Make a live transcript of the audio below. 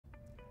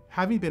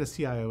Having been a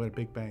CIO at a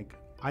big bank,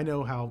 I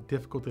know how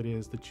difficult it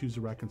is to choose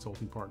the right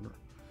consulting partner.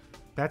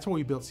 That's why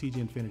we built CG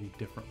Infinity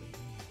differently.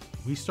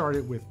 We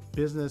started with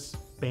business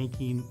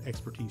banking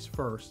expertise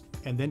first,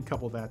 and then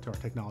coupled that to our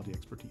technology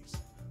expertise.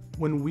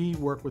 When we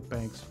work with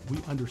banks, we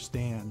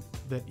understand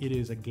that it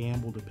is a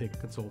gamble to pick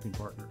consulting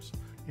partners.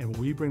 And what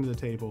we bring to the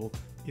table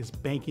is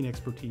banking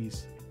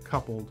expertise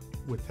coupled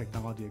with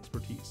technology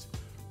expertise.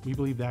 We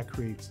believe that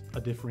creates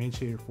a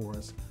differentiator for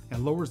us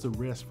and lowers the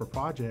risk for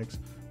projects,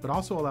 but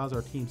also allows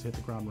our teams to hit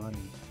the ground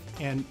running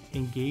and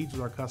engage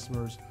with our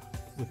customers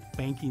with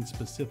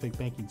banking-specific,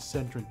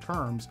 banking-centric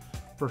terms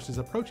versus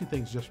approaching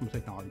things just from a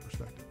technology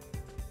perspective.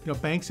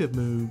 Banks have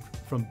moved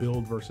from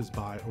build versus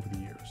buy over the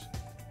years.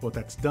 What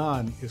that's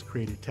done is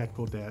created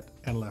technical debt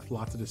and left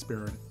lots of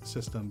disparate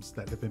systems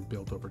that have been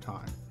built over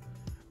time.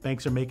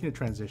 Banks are making a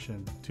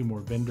transition to more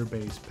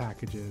vendor-based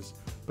packages,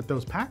 but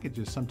those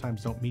packages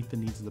sometimes don't meet the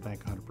needs of the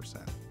bank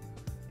 100%.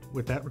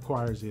 What that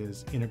requires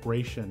is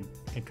integration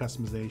and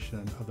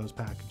customization of those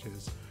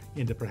packages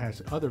into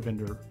perhaps other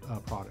vendor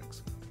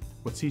products.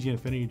 What CG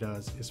Infinity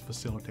does is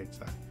facilitates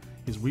that,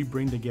 is we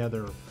bring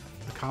together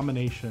a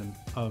combination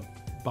of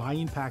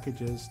buying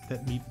packages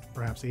that meet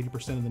perhaps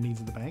 80% of the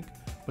needs of the bank,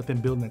 but then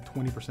building that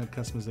 20%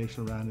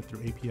 customization around it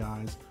through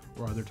APIs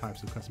or other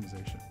types of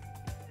customization.